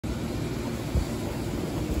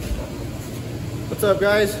What's up,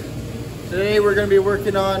 guys? Today we're going to be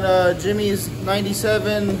working on Jimmy's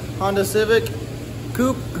 97 Honda Civic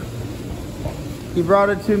Coupe. He brought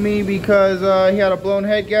it to me because he had a blown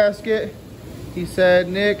head gasket. He said,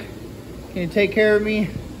 "Nick, can you take care of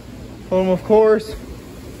me?" Told him of course.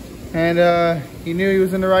 And he knew he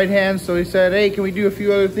was in the right hands, so he said, "Hey, can we do a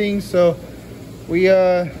few other things?" So we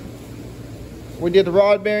did the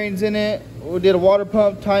rod bearings in it. We did a water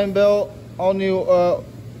pump, time belt, all new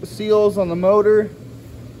seals on the motor,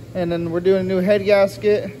 and then we're doing a new head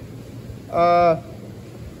gasket. I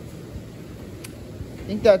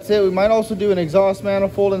think that's it. We might also do an exhaust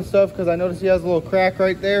manifold and stuff because I noticed he has a little crack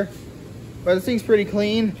right there. But this thing's pretty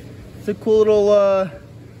clean. It's a cool little,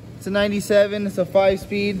 it's a 97, it's a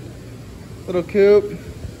 5-speed little coupe.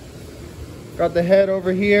 Got the head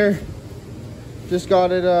over here. Just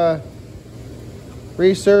got it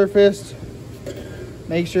resurfaced.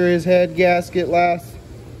 Make sure his head gasket lasts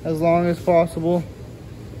as long as possible.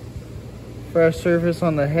 Fresh surface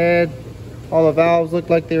on the head. All the valves look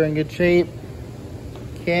like they were in good shape.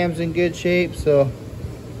 Cam's in good shape, so.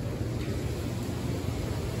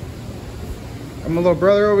 I'm a little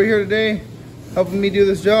brother over here today, helping me do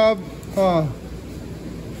this job. So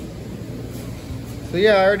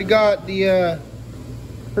yeah, I already got the,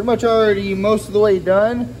 pretty much already most of the way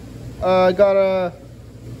done. I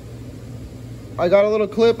got a little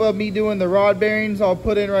clip of me doing the rod bearings I'll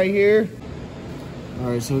put in right here. All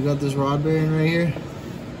right, so we got this rod bearing right here.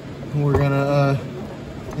 And we're gonna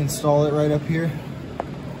install it right up here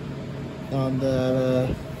on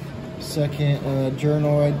the second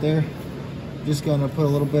journal right there. Just gonna put a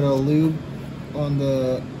little bit of lube on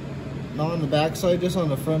the, not on the back side, just on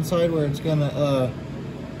the front side where it's gonna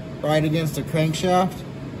ride against the crankshaft.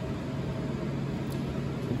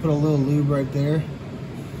 We'll put a little lube right there,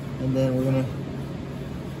 and then we're gonna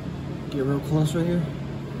get real close right here.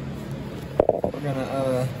 We're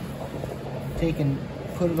gonna take and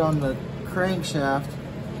put it on the crankshaft,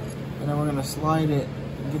 and then we're gonna slide it.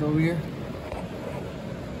 Get over here.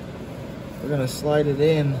 We're gonna slide it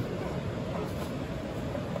in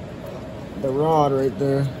the rod right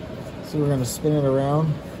there. So we're gonna spin it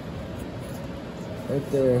around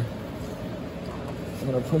right there. I'm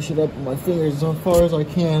gonna push it up with my fingers as far as I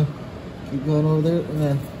can. Keep going over there, and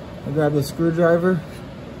then I grab the screwdriver.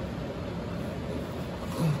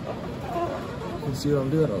 You can see what I'm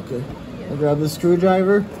doing, okay. I grab the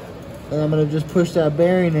screwdriver, and I'm gonna just push that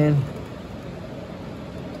bearing in.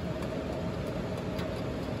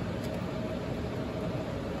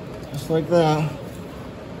 Just like that,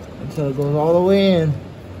 until it goes all the way in.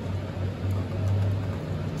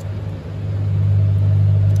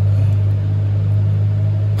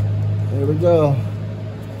 There we go.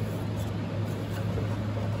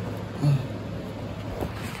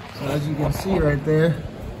 So as you can see right there,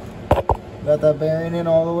 got that bearing in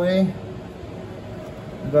all the way.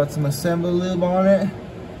 We got some assembly lube on it.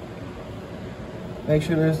 Make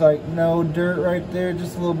sure there's like no dirt right there,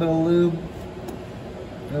 just a little bit of lube.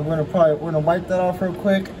 And we're gonna wipe that off real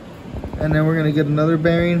quick, and then we're gonna get another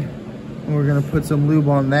bearing, and we're gonna put some lube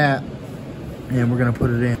on that, and we're gonna put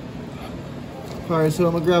it in. All right, so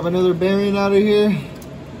I'm gonna grab another bearing out of here,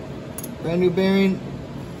 brand new bearing.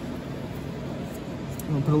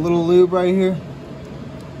 I'm gonna put a little lube right here,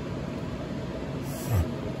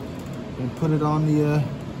 and put it on the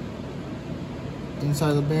inside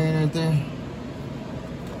of the bearing right there.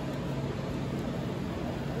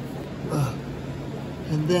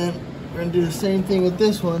 And then we're gonna do the same thing with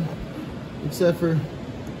this one, except for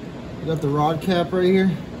we got the rod cap right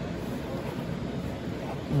here.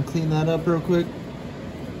 I'm gonna clean that up real quick.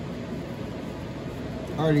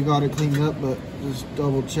 I already got it cleaned up, but just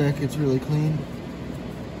double check it's really clean.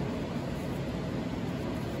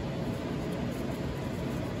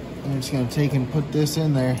 I'm just gonna take and put this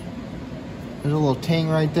in there. There's a little tang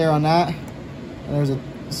right there on that, and there's a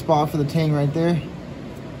spot for the tang right there.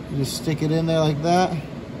 You just stick it in there like that.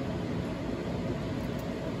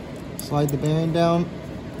 Slide the bearing down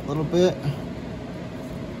a little bit.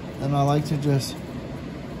 And I like to just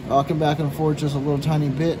rock it back and forth just a little tiny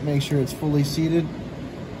bit. Make sure it's fully seated.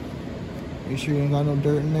 Make sure you ain't got no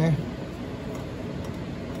dirt in there.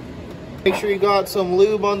 Make sure you got some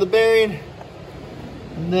lube on the bearing.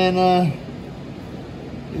 And then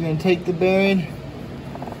you're gonna take the bearing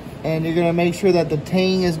and you're gonna make sure that the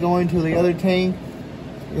tang is going to the other tang.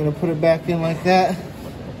 You're gonna put it back in like that.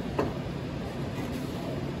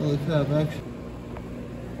 Holy crap, actually.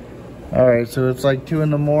 All right, so it's like 2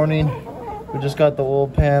 in the morning. We just got the oil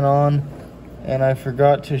pan on, and I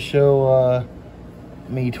forgot to show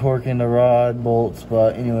me torquing the rod bolts,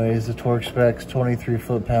 but anyways, the torque spec's 23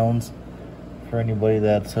 foot-pounds for anybody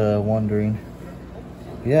that's wondering.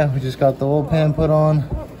 Yeah, we just got the oil pan put on,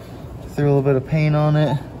 threw a little bit of paint on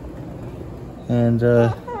it, and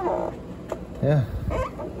yeah.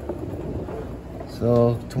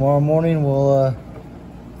 So tomorrow morning we'll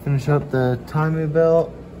finish up the timing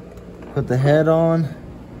belt, put the head on,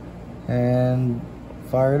 and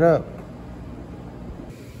fire it up.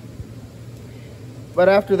 But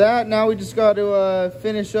after that, now we just got to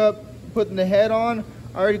finish up putting the head on.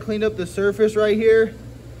 I already cleaned up the surface right here,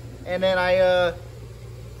 and then I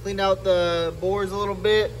cleaned out the bores a little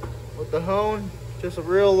bit with the hone, just a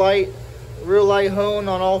real light hone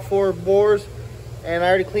on all 4 bores. And I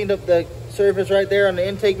already cleaned up the surface right there on the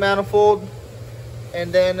intake manifold.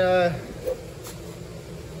 And then let's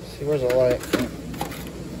see, where's the light?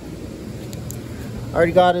 I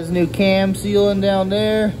already got his new cam sealing down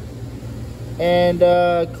there, and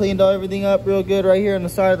cleaned everything up real good right here on the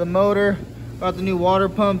side of the motor. Got the new water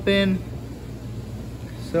pump in.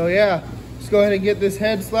 So yeah, let's go ahead and get this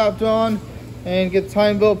head slapped on and get the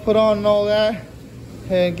time belt put on and all that,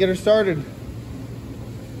 and get her started.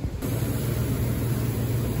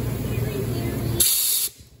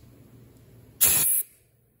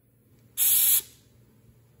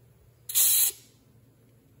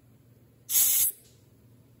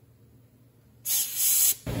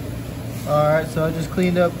 Alright, so I just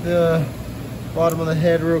cleaned up the bottom of the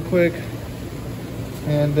head real quick,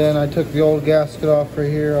 and then I took the old gasket off right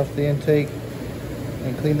here, off the intake,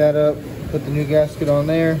 and cleaned that up, put the new gasket on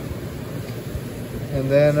there. And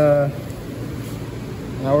then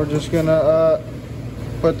now we're just gonna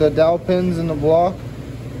put the dowel pins in the block,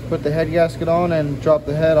 put the head gasket on, and drop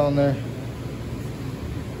the head on there.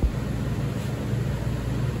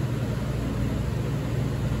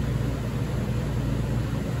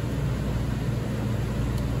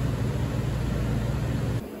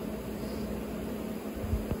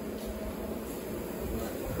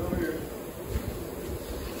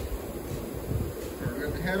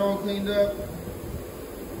 Head all cleaned up.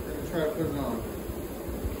 We're gonna try to put it on.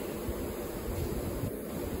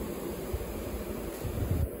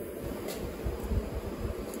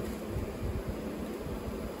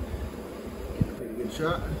 Pretty good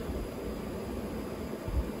shot.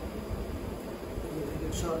 Pretty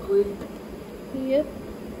good shot, Queen. Yep.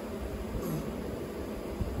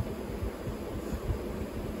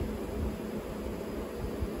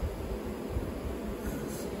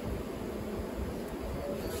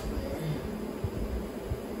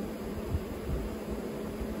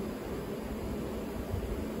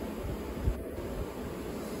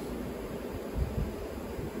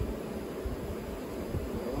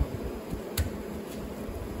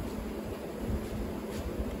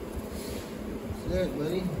 That's it,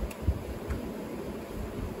 buddy.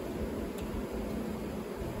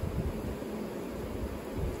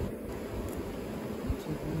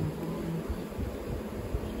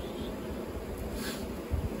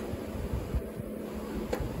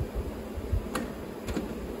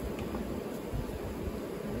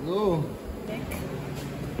 Go.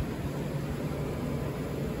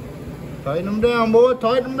 Tighten them down, boy.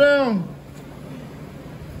 Tighten them down.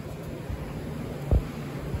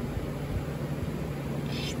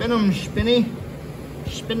 Spin them, spinny.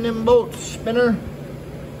 Spin them bolts, spinner.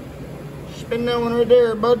 Spin that one right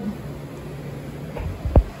there, bud.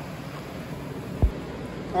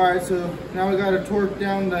 Alright, so now we got to torque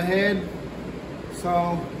down the head.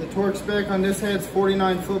 So the torque spec on this head's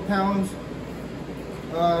 49 foot-pounds.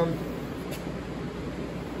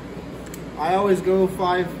 I always go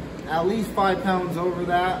at least 5 pounds over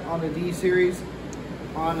that on the D series.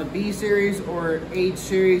 On the B series or H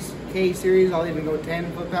series, K series, I'll even go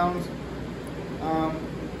 10 foot-pounds.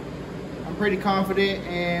 I'm pretty confident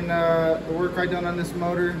in the work I've done on this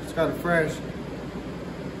motor. It's got a fresh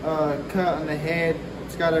cut on the head.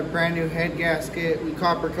 It's got a brand new head gasket. We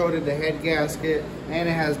copper coated the head gasket, and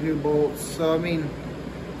it has new bolts. So I mean,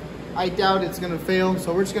 I doubt it's gonna fail.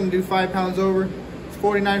 So we're just gonna do 5 pounds over. It's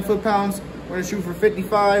 49 foot-pounds. We're gonna shoot for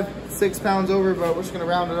 55, 6 pounds over, but we're just gonna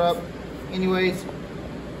round it up. Anyways,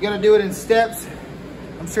 you gotta do it in steps.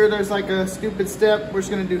 I'm sure there's like a stupid step. We're just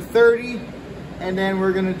gonna do 30, and then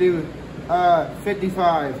we're gonna do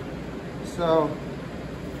 55. So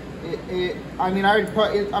I'm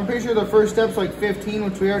pretty sure the first step's like 15,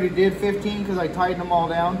 which we already did 15 because I tightened them all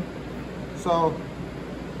down. So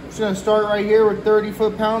just gonna start right here with 30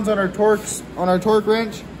 foot-pounds on our torque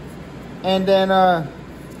wrench, and then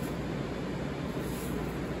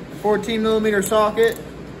 14 millimeter socket,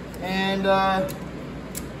 and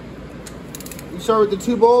you start with the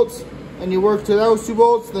 2 bolts, and you work to those 2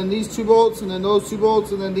 bolts, then these 2 bolts, and then those 2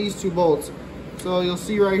 bolts, and then these 2 bolts. So you'll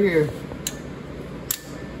see right here,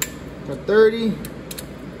 got 30,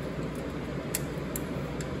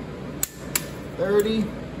 30,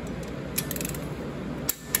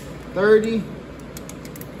 30,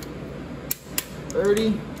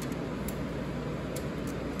 30,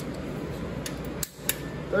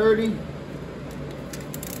 30,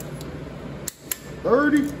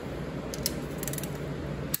 30,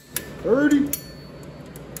 30,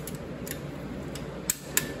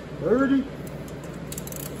 30,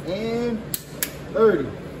 and 30,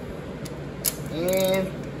 and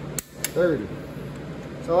 30.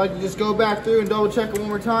 So I like to just go back through and double check it one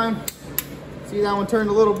more time. See, that one turned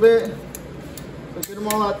a little bit. So get them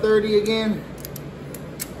all at 30 again.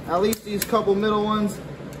 At least these couple middle ones.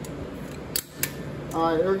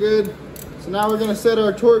 All right, we're good. So now we're gonna set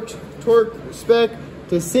our torque spec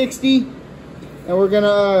to 60, and we're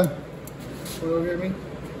gonna, we're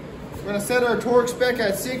gonna set our torque spec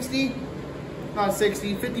at 60, not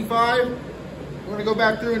 60, 55. We're gonna go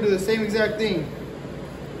back through and do the same exact thing.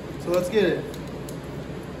 So let's get it.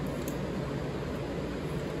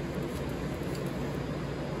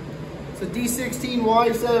 It's a d16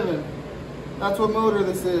 Y7. That's what motor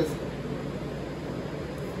this is.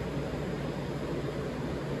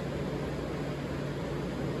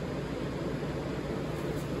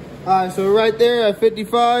 Alright, so right there at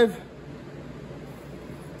 55,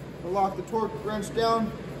 we'll lock the torque wrench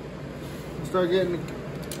down and start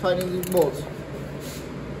tightening these bolts.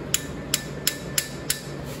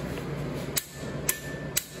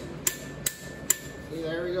 See,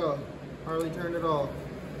 there we go. Hardly turned it off.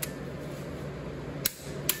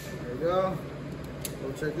 There we go.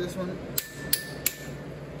 We'll check this one.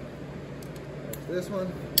 That's this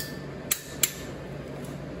one.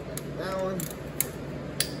 That one.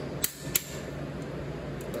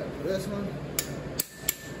 This one,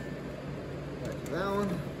 back to that one,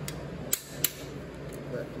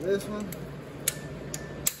 back to this one,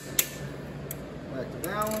 back to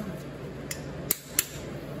that one,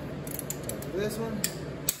 back to this one,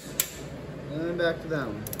 and then back to that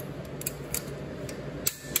one.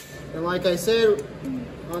 And like I said,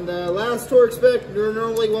 on the last torque spec, you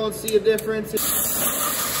normally won't see a difference.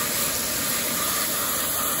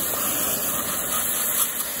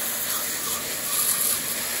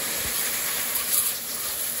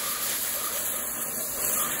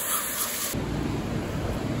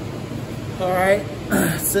 All right,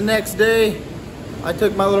 it's the next day. I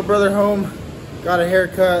took my little brother home, got a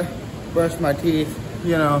haircut, brushed my teeth,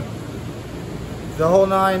 you know, the whole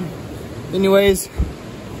nine. Anyways,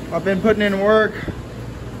 I've been putting in work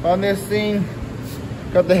on this thing.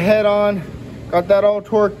 Got the head on, got that all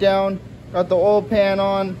torqued down, got the oil pan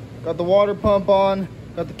on, got the water pump on,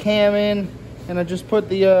 got the cam in, and I just put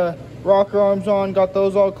the rocker arms on, got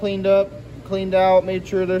those all cleaned up, cleaned out, made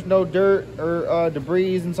sure there's no dirt or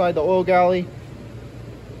debris inside the oil galley.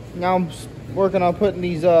 Now I'm working on putting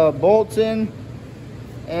these bolts in,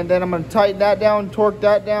 and then I'm going to tighten that down, torque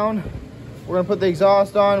that down. We're going to put the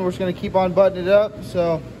exhaust on. We're just going to keep on buttoning it up.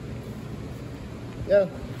 So yeah,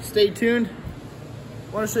 stay tuned.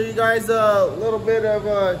 I want to show you guys a little bit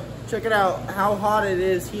of check it out how hot it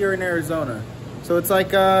is here in Arizona. So it's like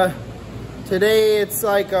today it's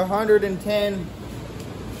like 110.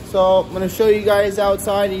 So I'm gonna show you guys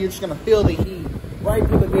outside, and you're just gonna feel the heat right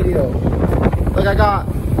through the video. Like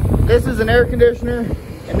this is an air conditioner,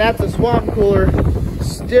 and that's a swamp cooler.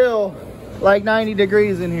 Still like 90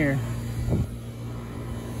 degrees in here.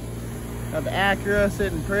 Got the Acura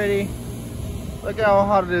sitting pretty. Look at how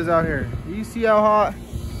hot it is out here. Do you see how hot?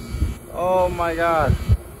 Oh my God.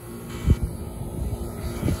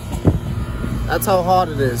 That's how hot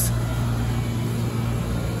it is.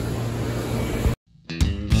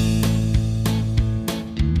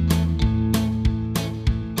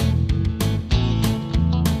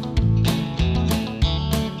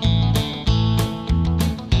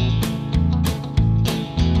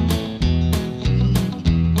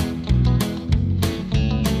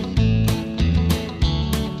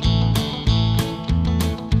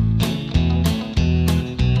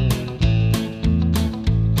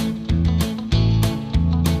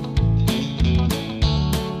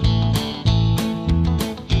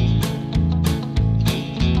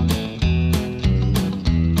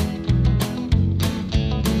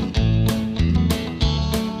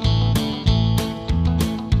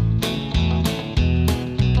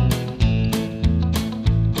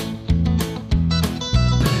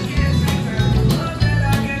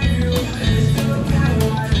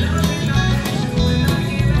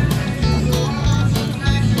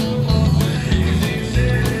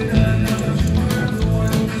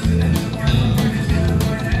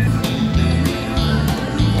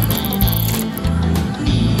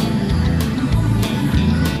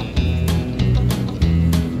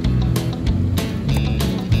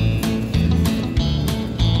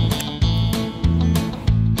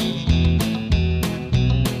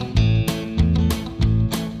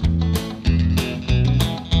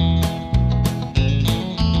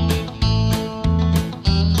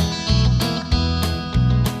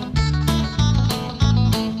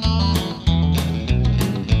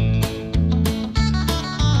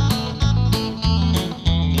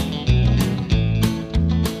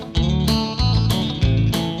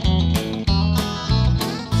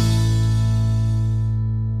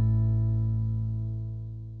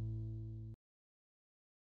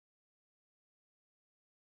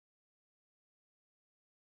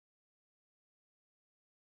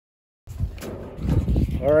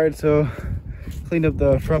 All right, so cleaned up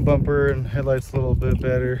the front bumper and headlights a little bit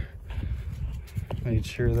better. Made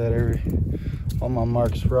sure that all my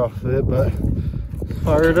marks were off of it, but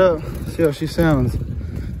fire it up, see how she sounds.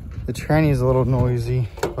 The tranny's a little noisy,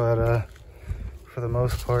 but for the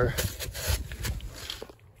most part,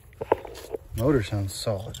 motor sounds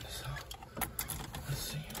solid. So let's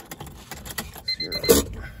see.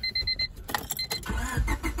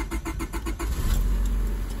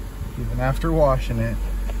 Even after washing it,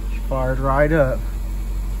 she fired right up.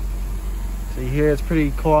 See here, it's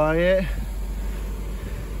pretty quiet.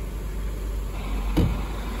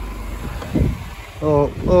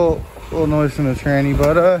 Little noise from the tranny,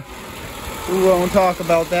 but we won't talk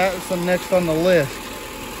about that. It's the next on the list.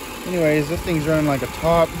 Anyways, this thing's running like a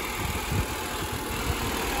top.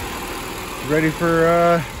 Ready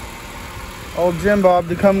for old Jim Bob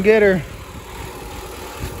to come get her.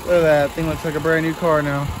 Look at that thing, looks like a brand new car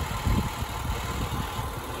now.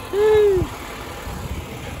 Woo.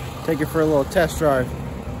 Take it for a little test drive.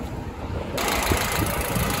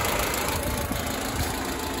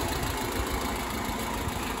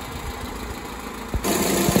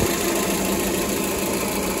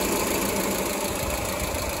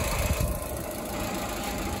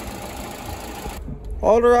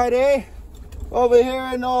 All right, eh? Over here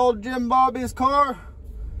in old Jim Bobby's car.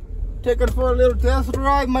 Take it for a little test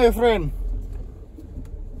drive, my friend.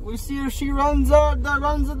 We see if she runs at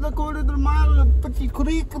the quarter of the mile pretty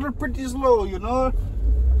quick or pretty slow, you know.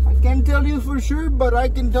 I can't tell you for sure, but I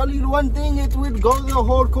can tell you one thing, it will go the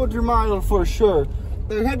whole quarter mile for sure.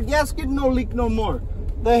 The head gasket no leak no more.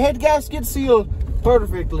 The head gasket sealed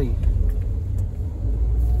perfectly.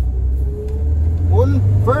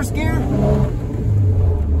 First gear.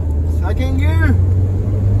 Second gear.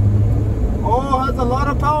 Oh, has a lot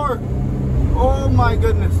of power. Oh my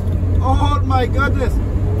goodness. Oh my goodness.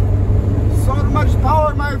 So much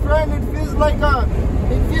power, my friend. It feels like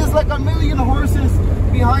a million horses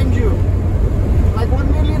behind you. Like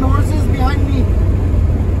 1 million horses behind me.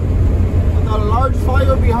 With a large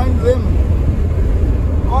fire behind them.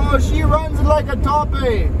 Oh, she runs like a top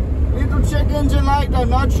A. Little check engine light. I'm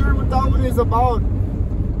not sure what that one is about.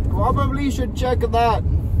 Probably should check that.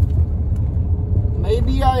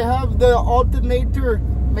 Maybe I have the alternator.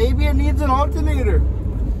 Maybe it needs an alternator.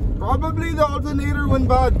 Probably the alternator went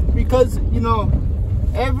bad because, you know,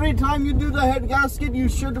 every time you do the head gasket, you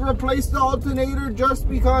should replace the alternator just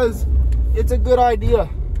because it's a good idea.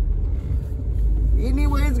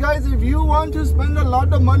 Anyways, guys, if you want to spend a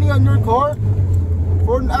lot of money on your car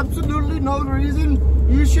for absolutely no reason,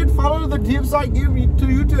 you should follow the tips I give to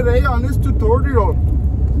you today on this tutorial.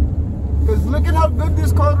 Because look at how good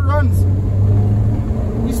this car runs.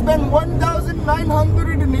 We spent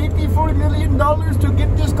 $1,984 million to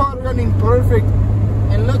get this car running perfect.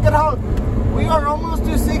 And look at how we are almost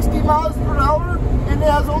to 60 miles per hour and it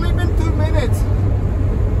has only been 2 minutes.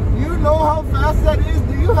 You know how fast that is?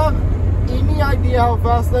 Do you have any idea how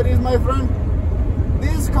fast that is, my friend?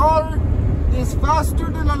 This car is faster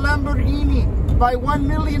than a Lamborghini by 1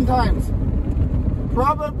 million times.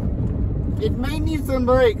 Probably. It may need some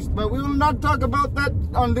brakes, but we will not talk about that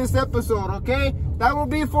on this episode, okay? That will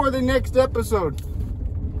be for the next episode.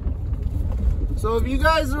 So if you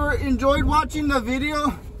guys enjoyed watching the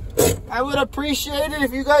video, I would appreciate it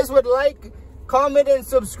if you guys would like, comment, and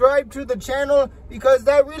subscribe to the channel because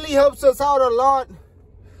that really helps us out a lot.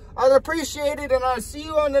 I'd appreciate it, and I'll see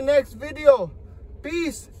you on the next video.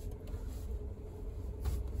 Peace.